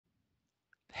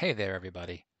Hey there,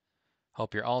 everybody.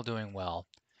 Hope you're all doing well.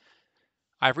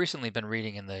 I've recently been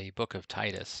reading in the book of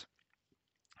Titus,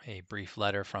 a brief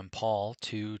letter from Paul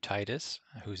to Titus,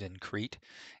 who's in Crete.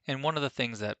 And one of the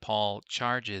things that Paul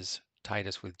charges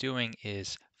Titus with doing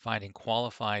is finding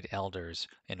qualified elders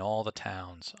in all the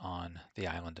towns on the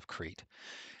island of Crete.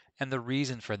 And the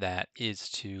reason for that is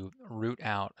to root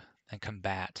out and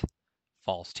combat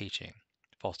false teaching.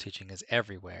 False teaching is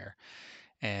everywhere,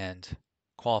 and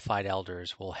qualified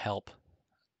elders will help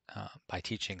by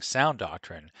teaching sound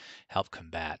doctrine, help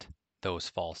combat those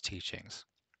false teachings.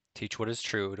 Teach what is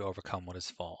true to overcome what is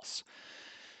false.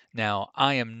 Now,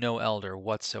 I am no elder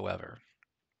whatsoever.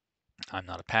 I'm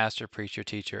not a pastor, preacher,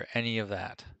 teacher, any of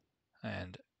that.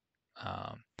 And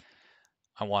um,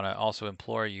 I want to also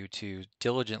implore you to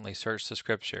diligently search the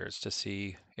scriptures to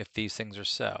see if these things are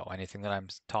so, anything that I'm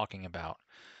talking about.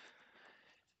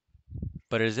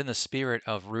 But it is in the spirit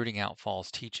of rooting out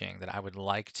false teaching that I would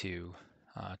like to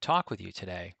talk with you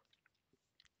today.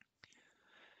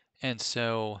 And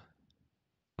so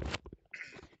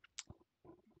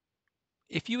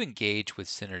if you engage with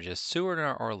synergists,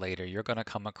 sooner or later, you're going to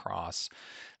come across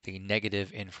the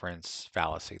negative inference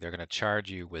fallacy. They're going to charge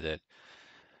you with it.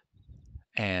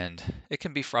 And it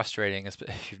can be frustrating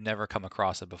if you've never come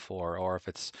across it before, or if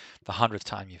it's the 100th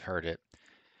time you've heard it,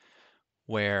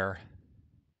 where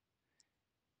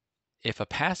if a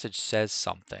passage says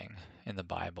something in the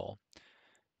Bible,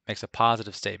 makes a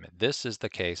positive statement, this is the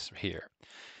case here,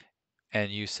 and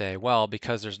you say, well,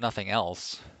 because there's nothing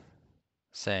else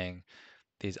saying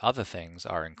these other things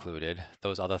are included,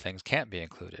 those other things can't be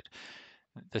included.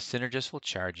 The synergist will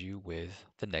charge you with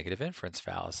the negative inference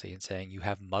fallacy and saying you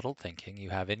have muddled thinking,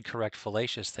 you have incorrect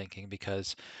fallacious thinking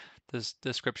because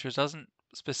the scriptures doesn't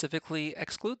specifically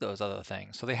exclude those other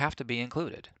things, so they have to be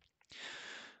included.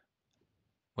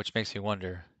 Which makes me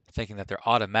wonder, thinking that they're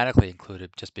automatically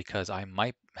included just because I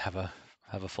might have a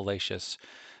fallacious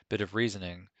bit of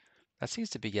reasoning, that seems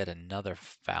to be yet another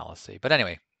fallacy. But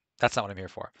anyway, that's not what I'm here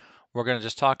for. We're going to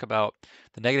just talk about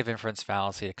the negative inference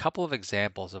fallacy, a couple of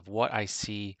examples of what I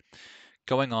see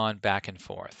going on back and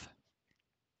forth.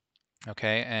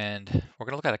 Okay, and we're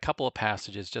going to look at a couple of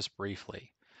passages just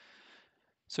briefly.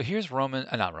 So here's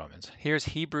here's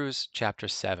Hebrews chapter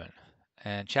 7.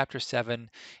 And chapter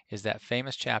 7 is that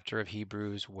famous chapter of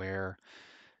Hebrews where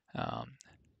um,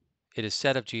 it is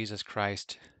said of Jesus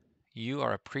Christ, you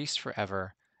are a priest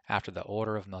forever after the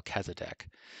order of Melchizedek.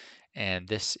 And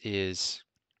this is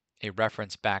a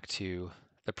reference back to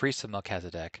the priests of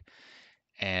Melchizedek.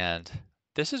 And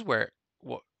this is where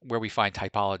we find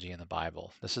typology in the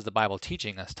Bible. This is the Bible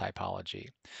teaching us typology.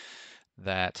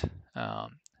 That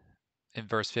in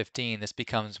verse 15, this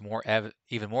becomes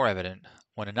even more evident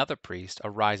when another priest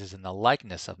arises in the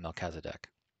likeness of Melchizedek.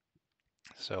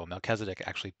 So Melchizedek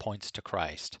actually points to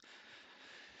Christ,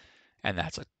 and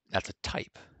that's a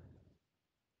type,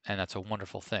 and that's a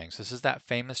wonderful thing. So this is that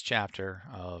famous chapter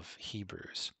of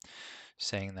Hebrews,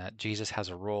 saying that Jesus has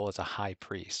a role as a high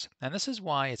priest, and this is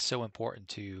why it's so important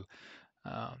to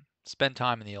spend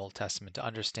time in the Old Testament to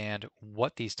understand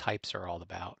what these types are all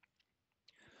about.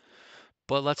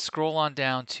 But let's scroll on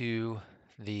down to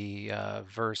the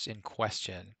verse in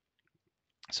question.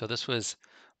 So this was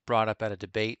brought up at a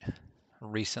debate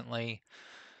recently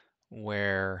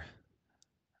where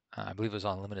I believe it was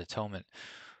on limited atonement.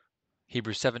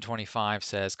 Hebrews 7:25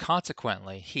 says,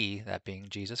 "Consequently, he, that being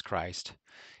Jesus Christ,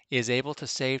 is able to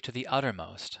save to the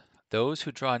uttermost those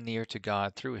who draw near to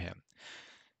God through him,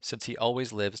 since he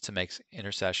always lives to make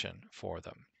intercession for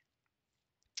them."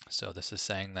 So this is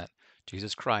saying that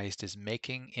Jesus Christ is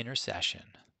making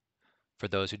intercession for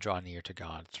those who draw near to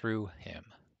God through him.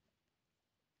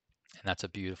 And that's a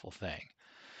beautiful thing.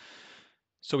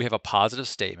 So we have a positive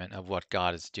statement of what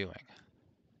God is doing.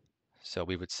 So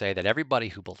we would say that everybody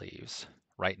who believes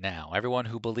right now, everyone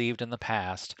who believed in the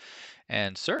past,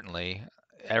 and certainly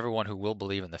everyone who will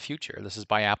believe in the future, this is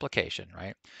by application,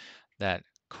 right? That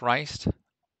Christ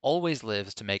always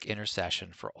lives to make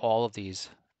intercession for all of these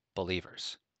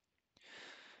believers.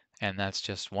 And that's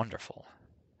just wonderful.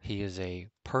 He is a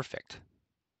perfect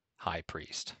high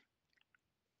priest.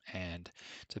 And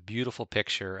it's a beautiful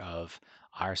picture of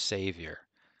our Savior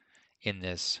in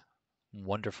this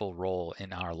wonderful role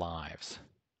in our lives.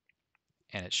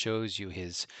 And it shows you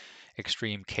his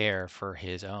extreme care for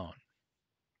his own.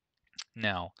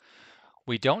 Now,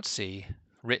 we don't see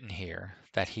written here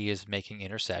that he is making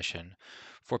intercession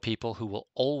for people who will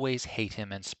always hate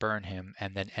him and spurn him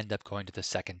and then end up going to the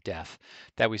second death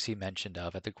that we see mentioned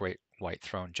of at the great white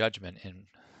throne judgment in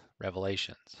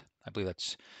Revelations. I believe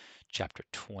that's chapter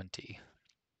 20.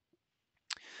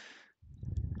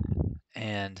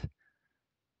 And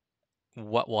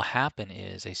what will happen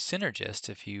is a synergist,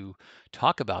 if you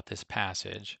talk about this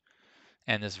passage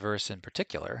and this verse in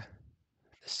particular,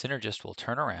 the synergist will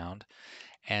turn around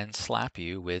and slap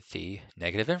you with the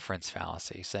negative inference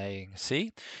fallacy, saying,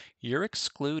 see, you're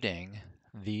excluding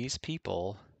these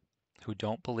people who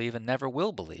don't believe and never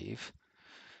will believe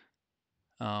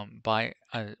by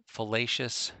a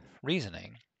fallacious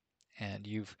reasoning, and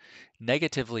you've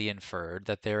negatively inferred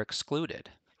that they're excluded.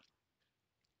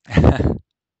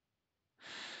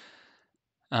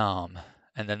 um,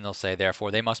 and then they'll say,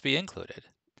 therefore, they must be included.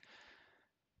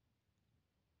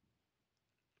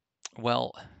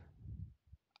 Well,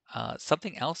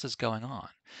 something else is going on.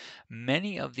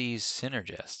 Many of these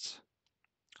synergists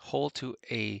hold to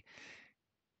a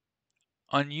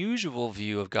unusual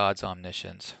view of God's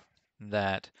omniscience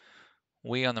that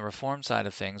we on the Reformed side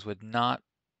of things would not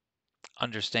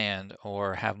understand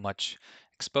or have much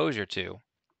exposure to.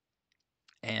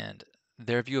 And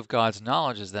their view of God's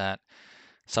knowledge is that,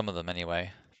 some of them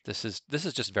anyway, this is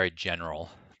just very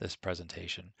general, this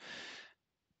presentation.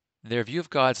 Their view of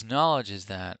God's knowledge is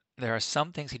that there are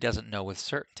some things he doesn't know with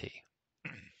certainty.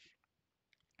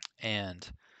 And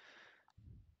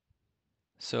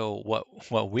so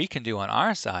what we can do on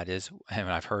our side is,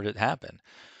 and I've heard it happen,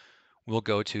 we'll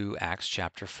go to Acts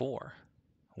chapter 4,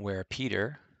 where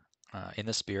Peter, in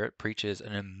the Spirit, preaches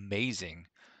an amazing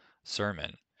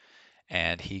sermon,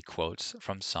 and he quotes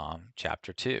from Psalm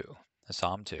chapter 2,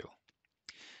 Psalm 2,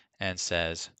 and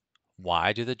says,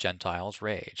 why do the Gentiles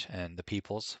rage and the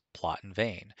peoples plot in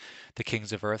vain? The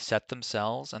kings of earth set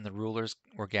themselves, and the rulers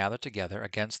were gathered together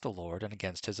against the Lord and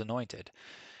against his anointed.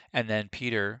 And then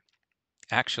Peter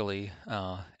actually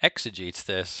exegetes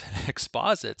this,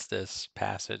 exposits this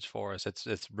passage for us.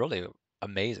 It's really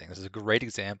amazing. This is a great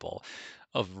example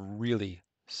of really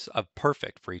of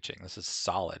perfect preaching. This is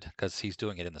solid because he's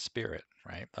doing it in the Spirit,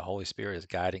 right? The Holy Spirit is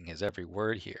guiding his every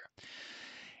word here.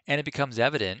 And it becomes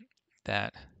evident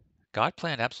that God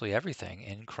planned absolutely everything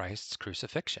in Christ's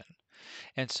crucifixion.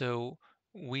 And so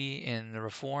we in the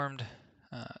Reformed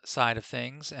side of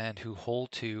things and who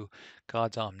hold to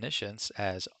God's omniscience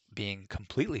as being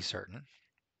completely certain,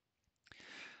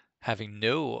 having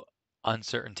no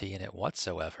uncertainty in it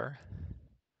whatsoever,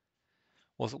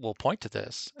 we'll point to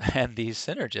this. And these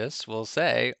synergists will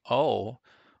say, oh,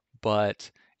 but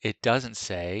it doesn't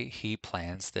say he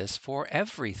plans this for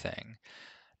everything.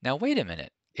 Now, wait a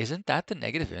minute. Isn't that the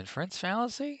negative inference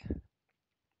fallacy?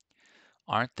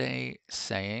 Aren't they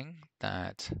saying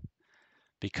that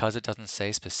because it doesn't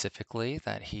say specifically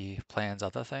that he plans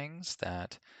other things,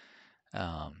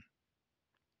 um,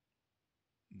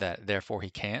 that therefore he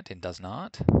can't and does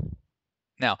not?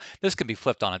 Now, this can be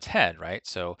flipped on its head, right?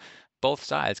 So both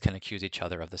sides can accuse each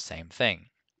other of the same thing.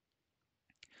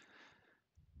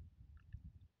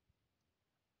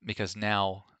 Because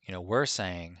now, we're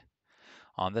saying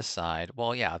on this side,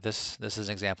 well, yeah, this is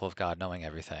an example of God knowing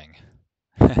everything.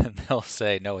 And they'll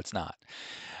say, no, it's not.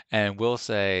 And we'll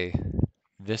say,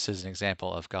 this is an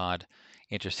example of God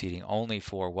interceding only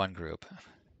for one group.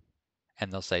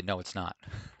 And they'll say, no, it's not.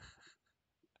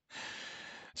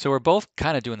 So we're both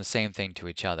kind of doing the same thing to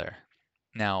each other.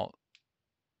 Now,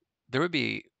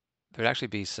 there'd actually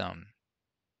be some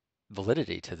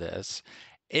validity to this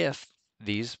if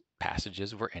these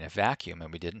passages were in a vacuum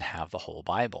and we didn't have the whole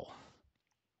Bible,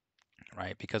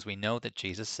 right? Because we know that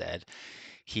Jesus said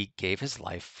he gave his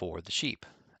life for the sheep.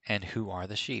 And who are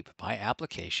the sheep? By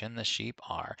application, the sheep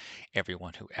are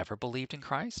everyone who ever believed in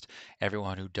Christ,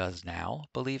 everyone who does now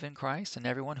believe in Christ, and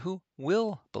everyone who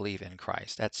will believe in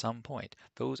Christ at some point.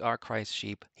 Those are Christ's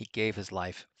sheep. He gave his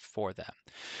life for them.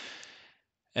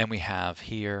 And we have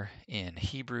here in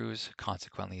Hebrews,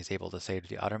 consequently, is able to say to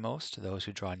the uttermost, those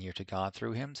who draw near to God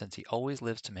through him, since he always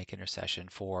lives to make intercession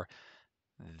for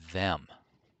them.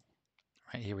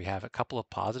 Right here we have a couple of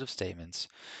positive statements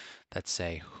that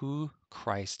say who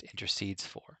Christ intercedes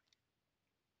for.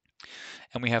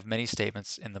 And we have many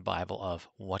statements in the Bible of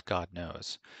what God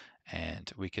knows. And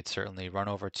we could certainly run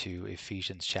over to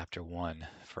Ephesians chapter 1,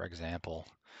 for example,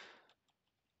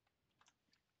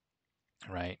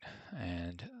 right?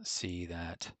 And see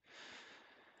that,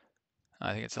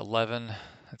 I think it's 11,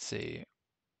 let's see,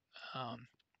 um,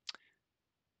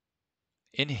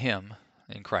 in him,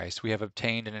 in Christ, we have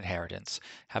obtained an inheritance,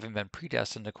 having been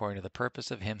predestined according to the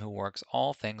purpose of him who works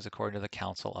all things according to the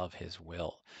counsel of his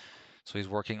will. So he's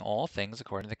working all things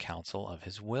according to the counsel of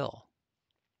his will,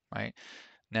 right?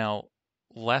 Now,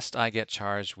 lest I get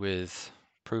charged with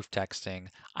proof texting,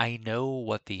 I know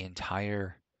what the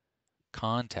entire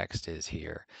context is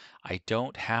here. I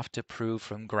don't have to prove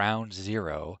from ground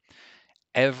zero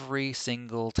Every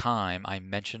single time I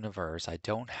mention a verse, I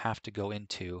don't have to go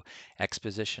into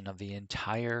exposition of the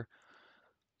entire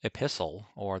epistle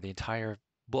or the entire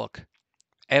book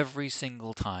every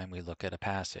single time we look at a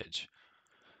passage.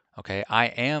 Okay, I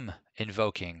am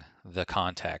invoking the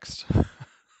context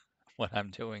when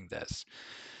I'm doing this.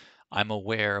 I'm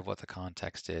aware of what the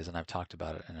context is, and I've talked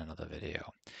about it in another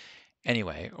video.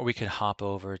 Anyway, or we could hop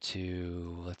over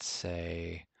to, let's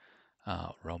say,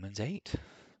 Romans 8.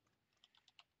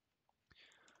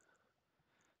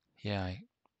 Yeah, I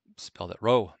spelled it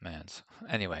romance.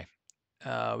 Anyway,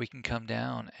 we can come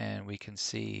down and we can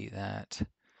see that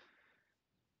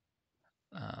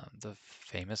the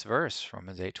famous verse,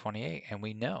 Romans 8:28, and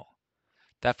we know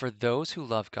that for those who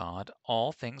love God,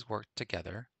 all things work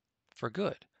together for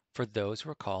good, for those who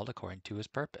are called according to his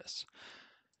purpose.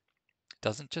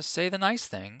 Doesn't just say the nice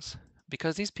things,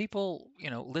 because these people,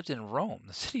 lived in Rome,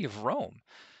 the city of Rome.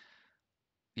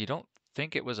 You don't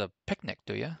think it was a picnic,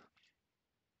 do you?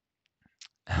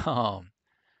 Um,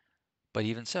 but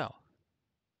even so,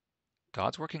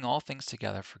 God's working all things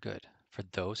together for good, for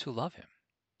those who love him.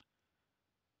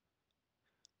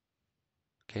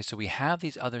 Okay, so we have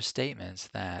these other statements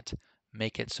that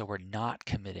make it so we're not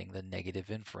committing the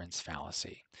negative inference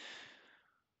fallacy.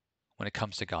 When it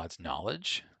comes to God's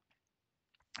knowledge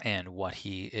and what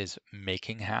he is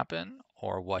making happen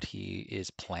or what he is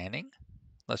planning,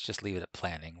 let's just leave it at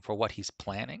planning, for what he's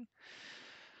planning,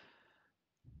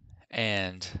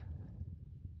 and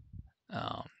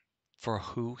um, for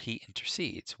who he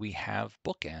intercedes. We have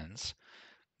bookends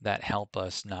that help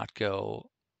us not go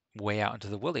way out into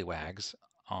the willy wags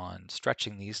on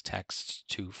stretching these texts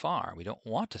too far. We don't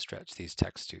want to stretch these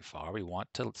texts too far. We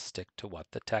want to stick to what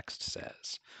the text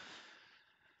says.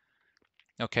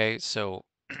 Okay, so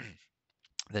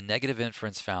the negative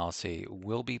inference fallacy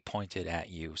will be pointed at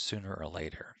you sooner or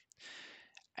later.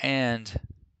 And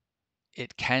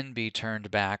it can be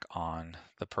turned back on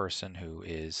the person who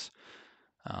is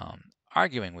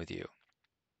arguing with you.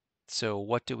 So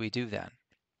what do we do then?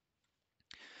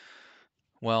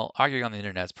 Well, arguing on the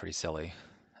internet is pretty silly.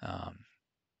 Um,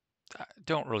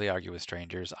 don't really argue with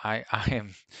strangers. I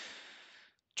am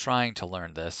trying to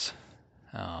learn this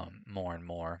more and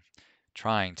more,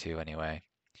 trying to anyway.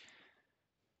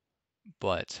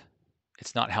 But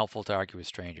it's not helpful to argue with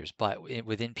strangers. But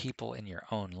within people in your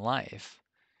own life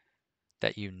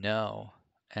that you know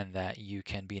and that you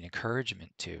can be an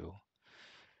encouragement to,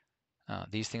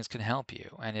 these things can help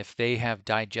you. And if they have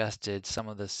digested some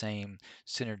of the same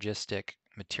synergistic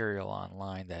material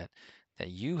online that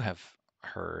you have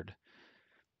heard,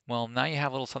 well, now you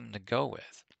have a little something to go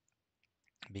with.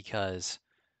 Because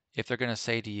if they're going to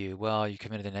say to you, well, you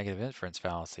committed the negative inference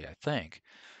fallacy, I think,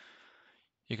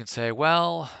 you can say,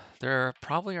 well, there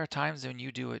probably are times when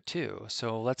you do it too.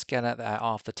 So let's get at that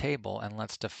off the table and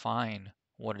let's define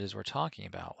what it is we're talking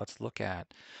about. Let's look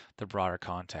at the broader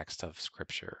context of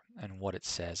Scripture and what it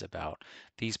says about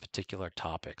these particular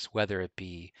topics, whether it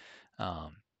be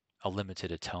um, a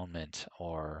limited atonement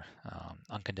or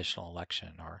unconditional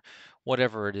election or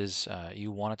whatever it is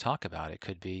you want to talk about. It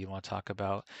could be you want to talk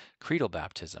about creedal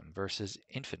baptism versus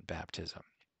infant baptism,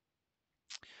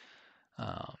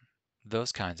 um,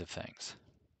 those kinds of things.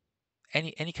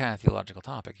 Any kind of theological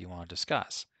topic you want to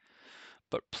discuss.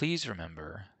 But please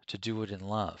remember to do it in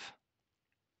love.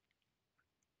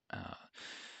 Uh,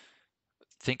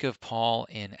 think of Paul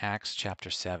in Acts chapter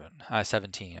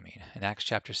 17, in Acts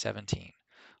chapter 17.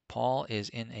 Paul is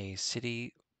in a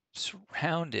city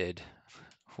surrounded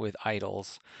with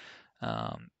idols.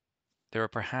 Um, there are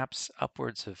perhaps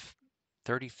upwards of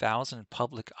 30,000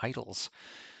 public idols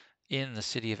in the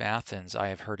city of Athens, I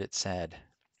have heard it said.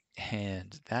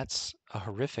 And that's a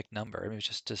horrific number. I mean, it was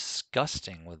just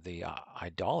disgusting with the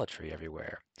idolatry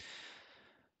everywhere.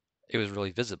 It was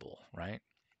really visible, right?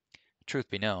 Truth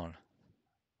be known,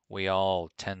 we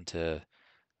all tend to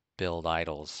build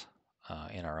idols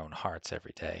in our own hearts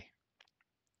every day,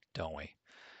 don't we?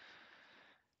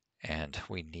 And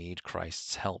we need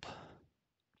Christ's help.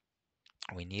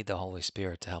 We need the Holy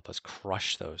Spirit to help us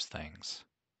crush those things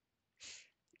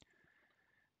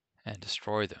and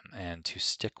destroy them and to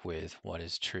stick with what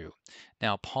is true.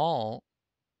 Now, Paul,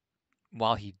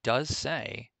 while he does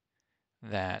say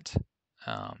that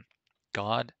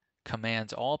God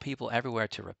commands all people everywhere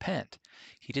to repent,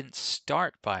 he didn't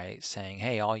start by saying,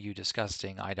 hey, all you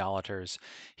disgusting idolaters.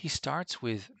 He starts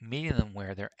with meeting them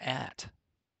where they're at.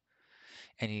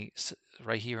 And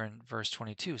right here in verse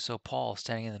 22, so Paul,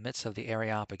 standing in the midst of the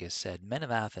Areopagus, said, Men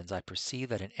of Athens, I perceive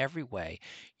that in every way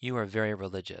you are very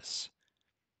religious.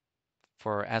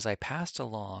 For as I passed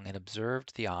along and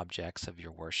observed the objects of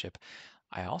your worship,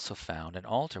 I also found an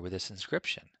altar with this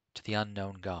inscription, to the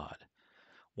unknown God.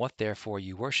 What therefore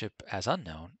you worship as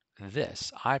unknown,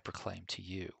 this I proclaim to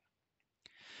you.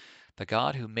 The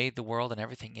God who made the world and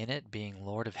everything in it, being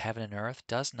Lord of heaven and earth,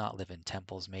 does not live in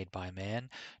temples made by man,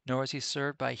 nor is he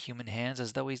served by human hands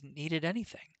as though he needed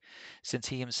anything, since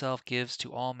he himself gives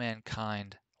to all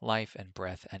mankind life and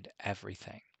breath and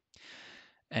everything.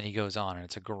 And he goes on, and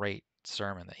it's a great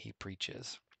sermon that he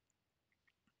preaches.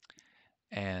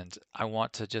 And I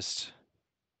want to just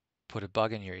put a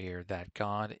bug in your ear that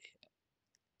God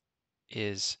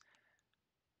is,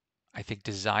 I think,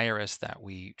 desirous that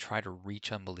we try to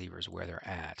reach unbelievers where they're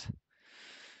at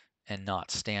and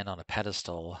not stand on a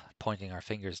pedestal pointing our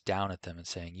fingers down at them and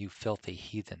saying, "You filthy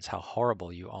heathens, how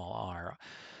horrible you all are,"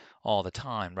 all the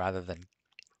time, rather than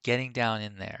getting down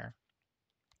in there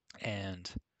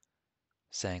and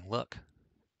saying, "Look,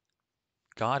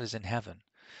 God is in heaven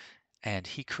and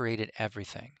he created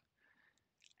everything,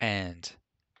 and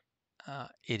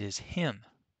it is him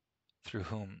through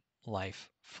whom life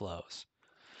flows.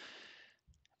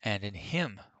 And in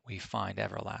him we find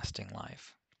everlasting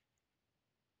life."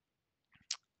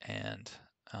 And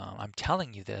I'm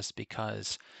telling you this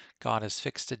because God has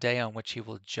fixed a day on which he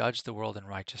will judge the world in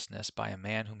righteousness by a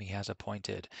man whom he has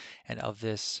appointed. And of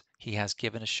this he has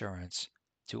given assurance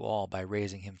to all by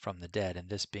raising him from the dead, and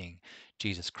this being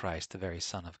Jesus Christ, the very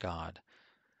Son of God,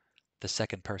 the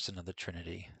second person of the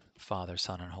Trinity, Father,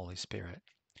 Son, and Holy Spirit.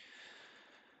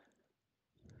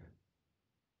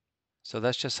 So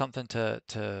that's just something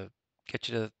to get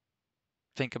you to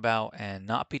think about and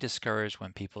not be discouraged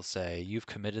when people say, "You've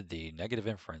committed the negative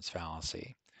inference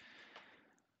fallacy."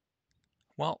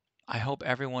 Well, I hope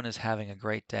everyone is having a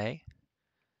great day,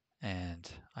 and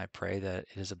I pray that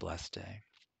it is a blessed day.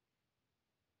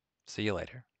 See you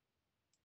later.